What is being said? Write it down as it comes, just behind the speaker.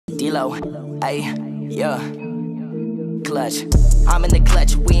D-Lo, ayy, yeah. Clutch. I'm in the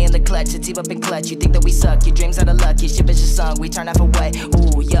clutch, we in the clutch, it's up in clutch. You think that we suck, your dreams are the luck, your ship is just sung, we turn half away.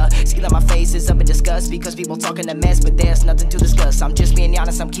 Ooh, yeah, see that my face is up in disgust because people talking a mess, but there's nothing to discuss. I'm just being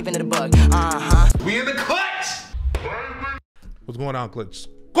honest, I'm keeping it a bug. We in the clutch! What's going on, Clutch?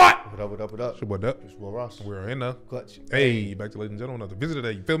 Squat! What up, what up, what up? What up? It's Will Ross. We're in the Clutch. Hey, back to ladies and gentlemen, another visit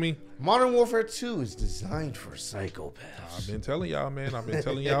today. You feel me? Modern Warfare 2 is designed for psychopaths. I've been telling y'all, man. I've been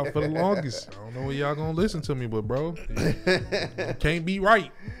telling y'all for the longest. I don't know if y'all gonna listen to me, but bro, you can't be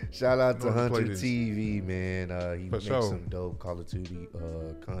right. Shout out to Hunter TV, man. He makes sure. some dope Call of Duty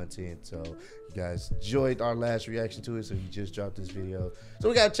content. So you guys enjoyed our last reaction to it. So he just dropped this video. So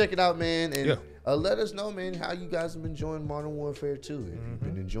we gotta check it out, man. And let us know, man, how you guys have been enjoying Modern Warfare 2. If you've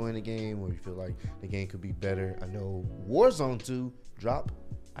been enjoying the game or you feel like the game could be better. I know Warzone 2 drop,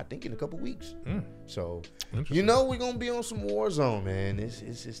 I think, in a couple weeks. So you know we're gonna be on some Warzone, man.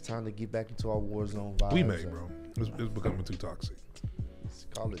 It's time to get back into our Warzone vibes. We may, bro. It's becoming too toxic.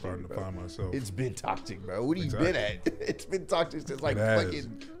 Call it starting to find myself. It's been toxic, bro. What have you been at? It's been toxic since like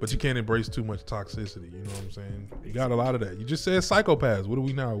fucking. But you can't embrace too much toxicity. You know what I'm saying? You got a lot of that. You just said psychopaths. What are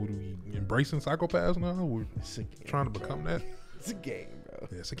we now? What are we embracing psychopaths now? We're trying to become that. It's a game, bro.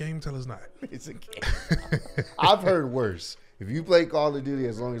 Yeah, it's a game until it's not. It's a game. I've heard worse. If you play Call of Duty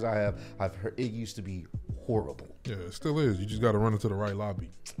as long as I have, I've heard it used to be horrible. Yeah, it still is. You just got to run into the right lobby.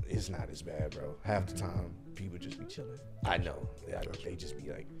 It's not as bad, bro. Half the time, people just be chilling. I know. They just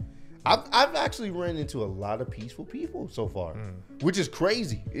be like, I've actually run into a lot of peaceful people so far, which is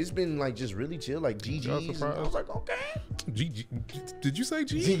crazy. It's been like just really chill, like GGs. I was like, okay. GG. Did you say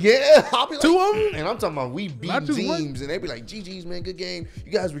GG? Yeah, I'll be like, 2 of them. And I'm talking about we beat teams, and they be like, GGs, man, good game.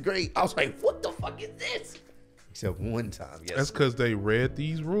 You guys were great. I was like, what the fuck is this? Except one time, yes. That's because they read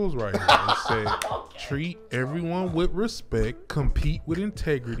these rules right now. They said, treat everyone with respect, compete with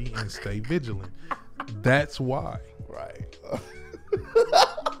integrity, and stay vigilant. That's why. Right.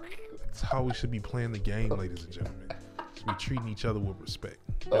 That's how we should be playing the game, ladies and gentlemen. So we treating each other with respect.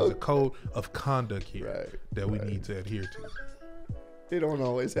 There's a code of conduct here that we need to adhere to. It don't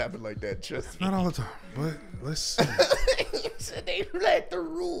always happen like that, trust me. Not all the time, but let's see. So they read the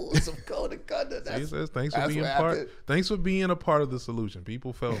rules of code of conduct. Thanks for being Thanks for being a part of the solution.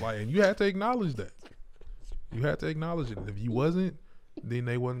 People felt like, and you had to acknowledge that. You had to acknowledge it. If you wasn't, then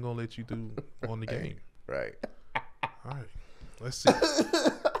they wasn't gonna let you do on the game. Right. All right. Let's see.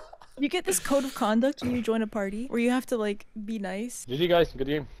 You get this code of conduct when you join a party where you have to like be nice. GG guys, good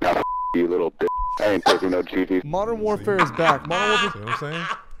game. You little bitch. I ain't taking no GG. Modern Warfare is back. Modern Warfare. See what I'm saying?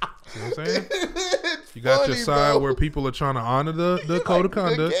 See what I'm saying? You got your side where people are trying to honor the code of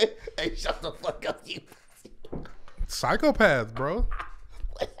conduct. Hey, shut the fuck up, you. Psychopaths, bro.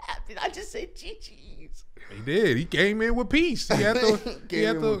 What happened? I just said GGs. He did. He came in with peace. He had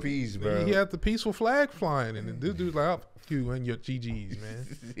the peace, bro. He had the peaceful flag flying, and this dude's like, "I'll fuck you and your GGs, man."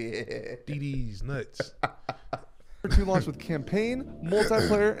 Yeah. DD's nuts. 2 launched with campaign,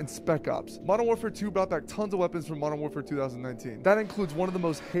 multiplayer, and spec ops. Modern Warfare 2 brought back tons of weapons from Modern Warfare 2019. That includes one of the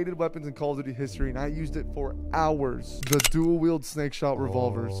most hated weapons in Call of Duty history, and I used it for hours. The dual-wield snake shot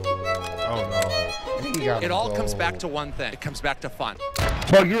revolvers. Oh no. It all comes back to one thing. It comes back to fun.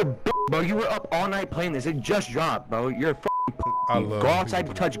 Bro, you're a bro. You were up all night playing this. It just dropped, bro. You're a I love Go outside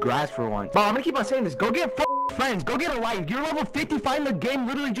to touch grass for once. Bro, I'm gonna keep on saying this. Go get friends. Go get a life. You're level 55 and the game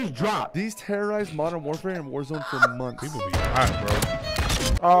literally just dropped. These terrorized Modern Warfare and Warzone for months. People be hot,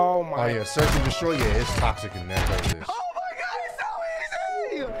 bro. Oh my. Oh yeah, search and destroy. Yeah, it's toxic in that playlist. Oh my god, it's so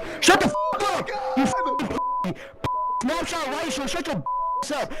easy. Shut the up. You snapshot right show. Shut your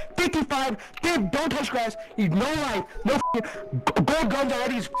up. 55. Don't touch grass. You no life. No gold guns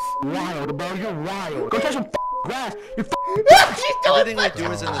already is wild, bro. You're wild. Go touch some grass. You're Everything we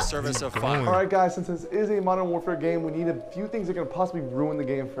do is in the service of fun. Alright guys, since this is a Modern Warfare game, we need a few things that can possibly ruin the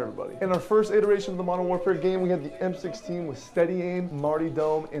game for everybody. In our first iteration of the Modern Warfare game, we had the M16 with Steady Aim, Marty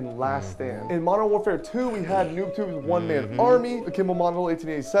Dome, and Last Stand. In Modern Warfare 2, we had NoobTube's One-Man Army, Akimbo Model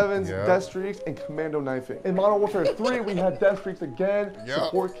 1887s, Death Streaks, and Commando Knifing. In Modern Warfare 3, we had Death Streaks again,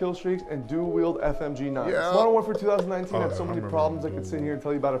 Support Kill Streaks, and Dual-Wield FMG9s. Modern Warfare 2019 had so many problems I could sit here and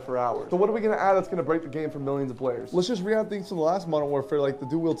tell you about it for hours. So what are we going to add that's going to break the game for millions of players? Let's just re-add things from the last Modern Warfare, like the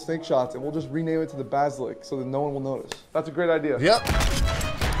dual-wield snake shots, and we'll just rename it to the Basilisk so that no one will notice. That's a great idea. Yep.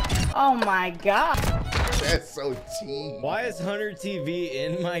 Oh my god. That's so cheap. Why is Hunter TV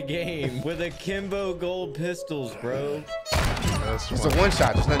in my game with Akimbo gold pistols, bro? It's a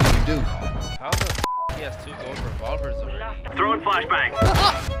one-shot. There's nothing you can do. How the f he has 2 gold revolvers already? Throwing flashbang.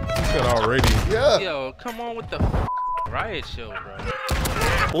 He said already. Yeah. Yo, come on with the riot show, bro.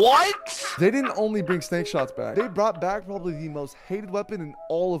 What? They didn't only bring snake shots back. They brought back probably the most hated weapon in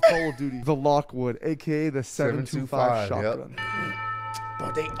all of Call of Duty, the Lockwood, aka the 7.25 shotgun.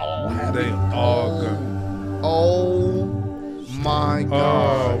 But they all have They it. all good. Oh my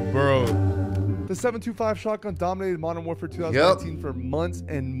God. Oh, bro. The 7.25 shotgun dominated Modern Warfare 2019 for months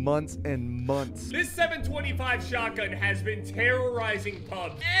and months and months. This 7.25 shotgun has been terrorizing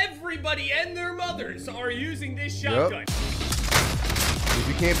pubs. Everybody and their mothers are using this shotgun. If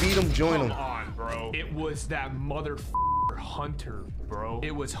you can't beat them, join them. Come on, bro. It was that motherfucker Hunter, bro.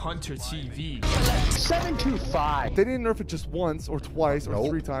 It was Hunter TV. 7.25. They didn't nerf it just once or twice or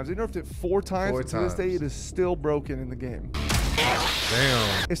 3 times. They nerfed it 4 times. To this day, it is still broken in the game.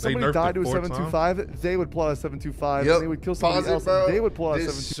 Damn. If somebody died to a 7.25, they would pull out a 7.25. And they would kill somebody else. They would pull out a 7.25.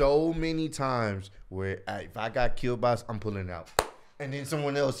 There's so many times where if I got killed by it, I'm pulling out. And then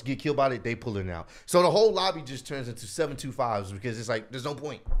someone else get killed by it, they pulling out. So the whole lobby just turns into 7.25s because it's like there's no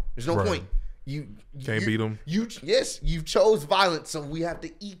point. There's no point. You can't beat them. You chose violence, so we have to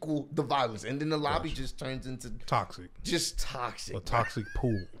equal the violence, and then the lobby just turns into toxic. Just toxic. A toxic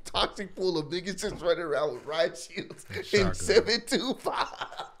pool. Toxic pool of niggas just running around with riot shields in 7.25.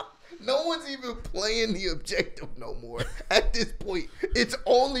 No one's even playing the objective no more. At this point, it's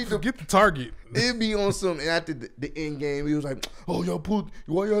only the get the target. It'd be on some, and after the end game, he was like, "Oh, y'all pulled.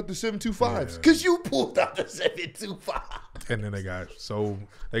 Why y'all the 7.25s? Because you pulled out the 7.25." And then they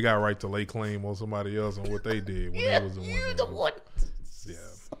got right to lay claim on somebody else on what they did when they was the you the one. Yeah.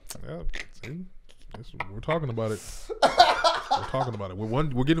 See, we're talking about it. We're talking about it.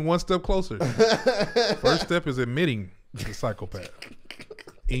 We're getting one step closer. First step is admitting the psychopath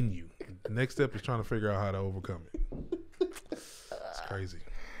in you. The next step is trying to figure out how to overcome it. It's crazy.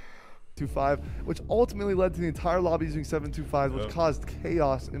 7.25, which ultimately led to the entire lobby using 7.25, which caused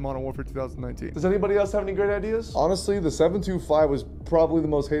chaos in Modern Warfare 2019. Does anybody else have any great ideas? Honestly, the 7.25 was probably the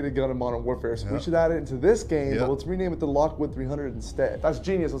most hated gun in Modern Warfare, so we should add it into this game, but let's rename it the Lockwood 300 instead. That's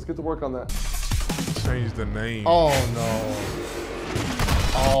genius. Let's get to work on that. Change the name. Oh, no.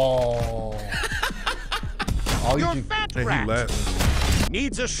 Oh. You're fat and rat. he laughing.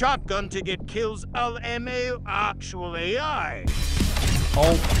 Needs a shotgun to get kills of MA actual AI.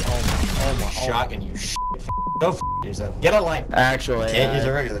 Oh my. Shotgun, you shit. Go f yourself. Get a line. Actually, can't use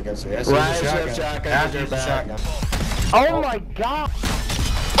a regular gun, so yes, Rise use a up, shotgun. shotgun, Have to you're use a back. shotgun. Oh my God.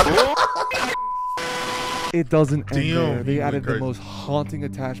 It doesn't end Damn, there. They you added went the crazy. most haunting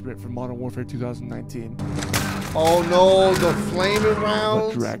attachment for Modern Warfare 2019. Oh no, the flaming The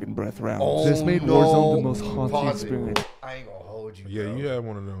rounds. Dragon Breath round. Oh, This made no. Warzone the most haunting Pause it. experience. I ain't gonna hold you. Yeah, bro. you had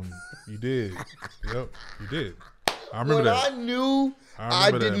one of them. You did. Yep, you did. I remember When that. I knew I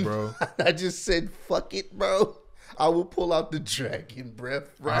remember that, didn't, bro. I just said, fuck it, bro. I will pull out the Dragon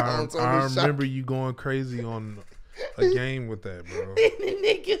Breath rounds on I the remember you going crazy on a game with that, bro. And the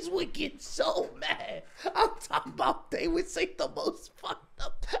niggas would get so mad. I'm talking about they would say the most fucked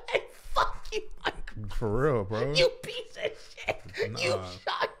up. Hey, fuck you, Mike. For real, bro. You piece of shit. You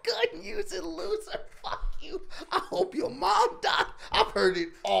shotgun using loser. Fuck you. I hope your mom died. I've heard it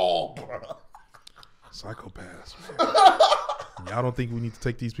all, bro. Psychopaths, man. Y'all don't think we need to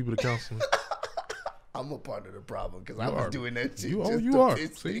take these people to counseling? I'm a part of the problem because I was doing that shit. You just are. to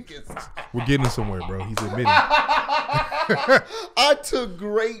piss See? niggas. We're getting somewhere, bro. He's admitting. I took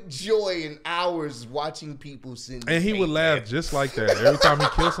great joy in hours watching people send. And he would laugh just like that. Every time he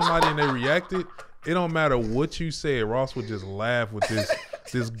killed somebody and they reacted, it don't matter what you said. Ross would just laugh with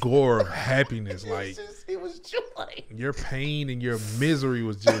this gore of happiness. Like, it was joy. Your pain and your misery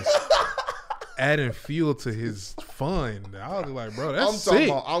was just adding fuel to his fun. I was like, bro, that's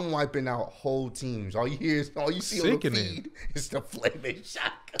sick. I'm wiping out whole teams. All you see on the feed is the flaming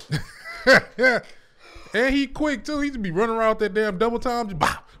shotgun. And he quick too. He just be running around that damn double time. Just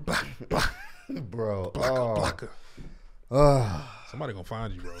blah, blah, blah. Bro. Blocker. Somebody gonna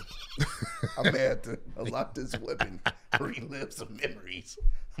find you, bro. I may have to unlock this weapon, relive some memories.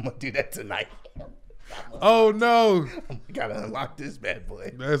 I'm gonna do that tonight. Oh no! Gotta unlock this bad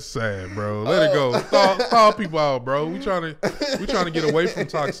boy. That's sad, bro. Let it go. Thaw people out, bro. We trying to get away from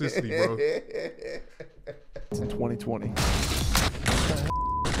toxicity, bro. It's in 2020.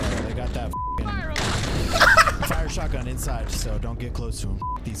 They got that fire shotgun inside, so don't get close to them.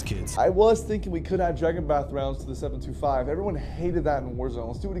 These kids. I was thinking we could add Dragon Bath rounds to the 7.25. Everyone hated that in Warzone.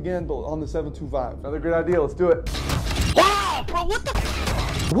 Let's do it again, but on the 7.25. Another great idea. Let's do it. Wow, bro, what the?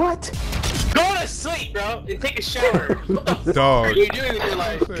 What? Go to sleep, bro, and take a shower. What the Dog. are you doing with your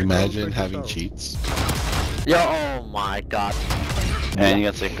life? Imagine having cheats. Yo, oh my God. And you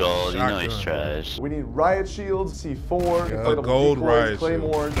got the gold. You know he's trash. We need riot shields, C4, A gold riot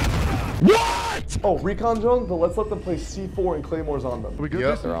claymores. What? Oh, recon drone, but let's let them play C4 and claymores on them. Are we good?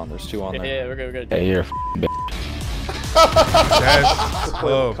 Yep. They're on. There's 2 on there. Yeah, we're good. Hey, you're That's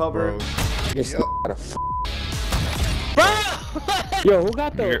tough, bro. Yo, who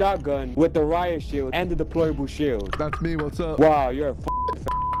got the shotgun with the riot shield and the deployable shield? That's me, what's up? Wow, you're a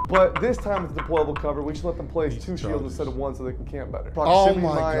But this time with deployable cover, we should let them place 2 shields instead of 1 so they can camp better. Oh Proximity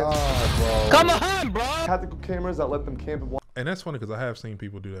my mines, god, bro. Come on, bro! tactical cameras that let them camp at 1. And that's funny because I have seen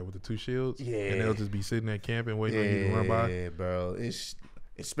people do that with the 2 shields. Yeah. And they'll just be sitting there camping, waiting on you to run by. Yeah, bro. It's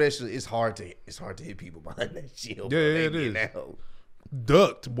hard to hit people behind that shield. Yeah, it is.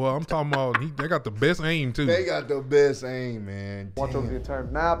 Ducked, boy. I'm talking about they got the best aim too. They got the best aim, man. Watch over the entire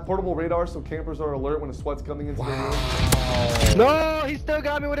map. Portable radar so campers are alert when a sweat's coming into the room. No, he still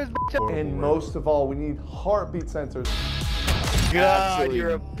got me with his bitch. And most of all, we need heartbeat sensors. God,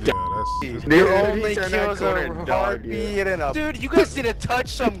 you're a that's Your only kills are heartbeat and a... Dude, you guys need to touch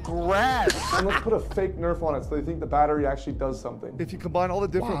some grass. And let's put a fake nerf on it so they think the battery actually does something. If you combine all the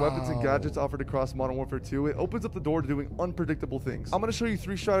different weapons and gadgets offered across Modern Warfare 2, it opens up the door to doing unpredictable things. I'm going to show you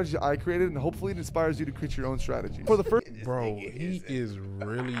 3 strategies I created, and hopefully it inspires you to create your own strategies. For the first... Bro, he is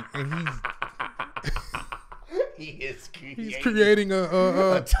really... And he's creating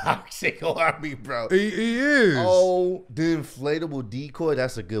a toxic army, bro. He is. Oh, the inflatable decoy,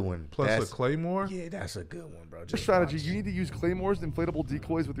 that's a good one. Plus a claymore? Yeah, that's a good one, bro. Just strategy, you need to use claymores and inflatable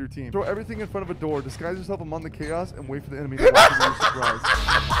decoys with your team. Throw everything in front of a door, disguise yourself among the chaos, and wait for the enemy to walk into your surprise.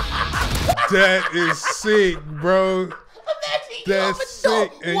 That is sick, bro. That's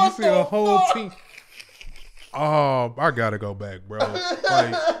sick. And you see a whole team. Oh, I gotta go back, bro.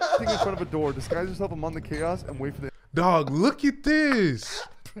 Like, in front of a door, disguise yourself among the chaos, and wait for the... Dog, look at this.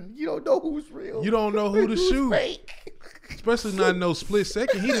 You don't know who's real. You don't know who to shoot. Fake. Especially not in no split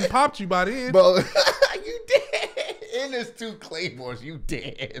second. He done popped you by then. Bro, you dead. And there's 2 claymores. You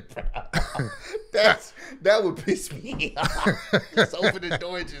dead, bro. That would piss me off. Just open the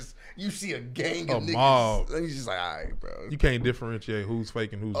door and just... You see a gang of niggas. Mob. And you're just like, all right, bro. You can't differentiate who's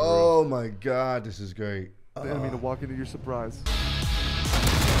fake and who's real. Oh, my God. This is great. The enemy to walk into your surprise.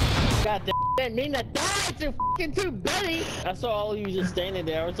 God damn, didn't mean to die to fucking 2, buddy. I saw all of you just standing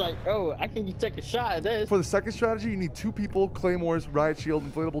there. I was like, oh, I can take a shot at this. For the second strategy, you need 2 people, claymores, riot shield,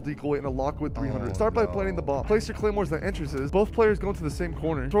 inflatable decoy, and a Lockwood 300. Start by planting the bomb. Place your claymores at entrances. Both players go into the same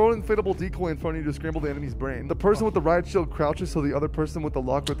corner. Throw an inflatable decoy in front of you to scramble the enemy's brain. The person with the riot shield crouches so the other person with the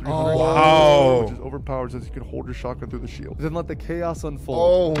Lockwood 300 which is overpowered as you can hold your shotgun through the shield. Then let the chaos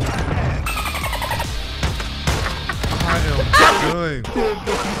unfold.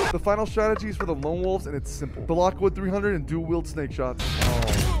 The final strategy is for the lone wolves, and it's simple. The Lockwood 300 and dual wield snake shots.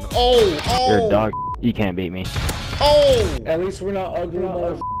 You're a dog. You can't beat me. At least we're not ugly.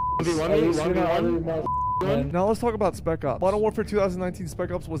 Now let's talk about Spec Ops. Modern Warfare 2019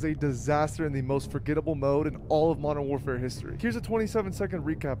 Spec Ops was a disaster and the most forgettable mode in all of Modern Warfare history. Here's a 27-second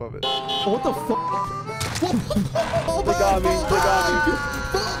recap of it. Oh, what the fuck? They got me.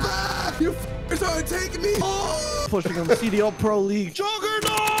 You f***ers are taking me. Pushing him. CDL Pro League.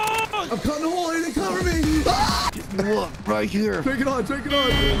 Juggernaut! I'm cutting a hole. He didn't cover me. Look, right here. Take it on. Take it on.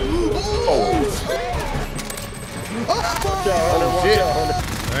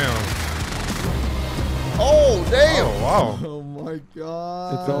 Damn. Oh, damn. Oh, wow. Oh, my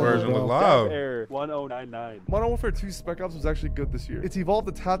God. It's version was live. Error 1099. Modern Warfare 2 Spec Ops was actually good this year. It's evolved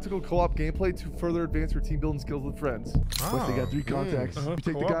the tactical co-op gameplay to further advance your team building skills with friends. Once they got 3 contacts. You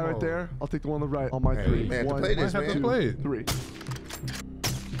take the guy right there. I'll take the one on the right. On my 3. Man, to 1, play this, 2, man. 3.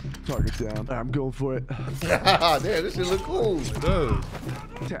 Target down. I'm going for it. Damn, this shit look cool. It does.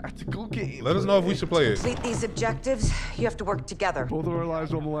 Tactical game. Let us know if we should play it. Complete these objectives, you have to work together. Both of our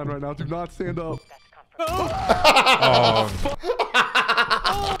lives are on the line right now. Do not stand up.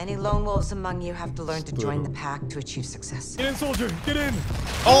 Any lone wolves among you have to learn to join the pack to achieve success. Get in, soldier. Get in.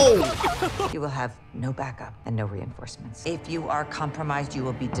 You will have no backup and no reinforcements. If you are compromised, you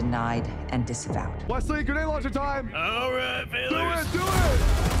will be denied and disavowed. Wesley, grenade launcher time. All right, fellas. Do it.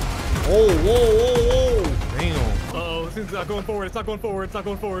 Whoa. Damn. Oh, it's not going forward. It's not going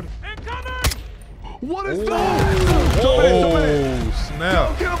forward. Incoming. What is that? Oh,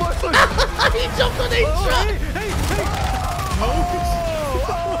 snap. Get him, Wesley. He jumped on a truck. Hey.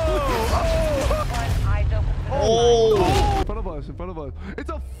 In front of us. It's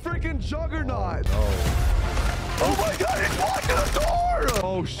a freaking juggernaut. Oh my God, he's blocking the door.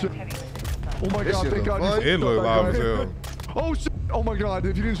 Oh shit. Oh my God, thank God. It looked live as hell. Oh shit. Oh my God,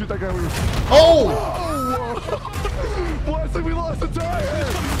 if you didn't shoot that guy, we were... Wesley, we lost the tire.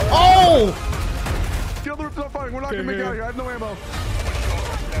 Get on the roof, start firing. We're not gonna make it out here. I have no ammo.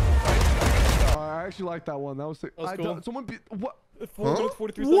 Alright, actually like that one. That was sick. That was cool. Someone beat what? 4 minutes,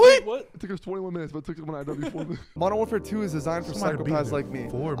 43 What? seconds. What? It took us 21 minutes, but it took someone I W 4 minutes. Modern Warfare 2 is designed for psychopaths like me.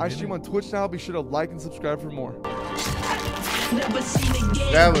 I stream on Twitch now. Be sure to like and subscribe for more.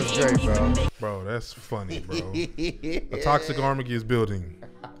 That was great, bro. Bro, that's funny, bro. A toxic army is building.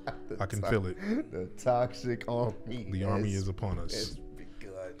 I can feel it. The toxic army. The army is upon us.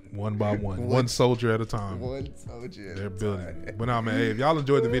 One by one soldier at a time. One soldier. They're building. But nah, man, hey, if y'all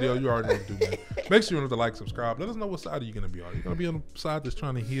enjoyed the video, you already know what to do, man. Make sure you to like, subscribe. Let us know what side are you gonna be on. Are you gonna be on the side that's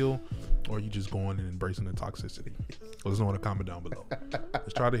trying to heal, or are you just going and embracing the toxicity? Let us know in the comment down below.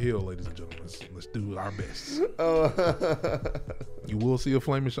 Let's try to heal, ladies and gentlemen. Let's do our best. You will see a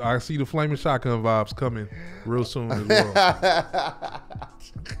flaming. I see the flaming shotgun vibes coming real soon as well.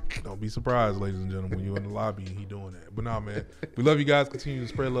 Don't be surprised, ladies and gentlemen, when you're in the lobby and he doing that. But nah, man, we love you guys. Continue to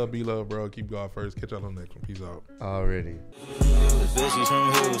spread love, be love, bro. Keep God first. Catch y'all on the next one. Peace out. Already. Bitches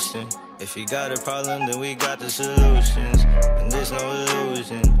from Houston. If you got a problem, then we got the solutions. And there's no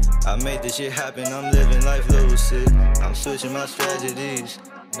illusion. I made this shit happen. I'm living life lucid. I'm switching my strategies.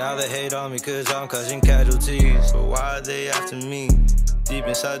 Now they hate on me cause I'm causing casualties. But why are they after me? Deep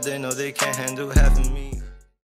inside they know they can't handle half of me.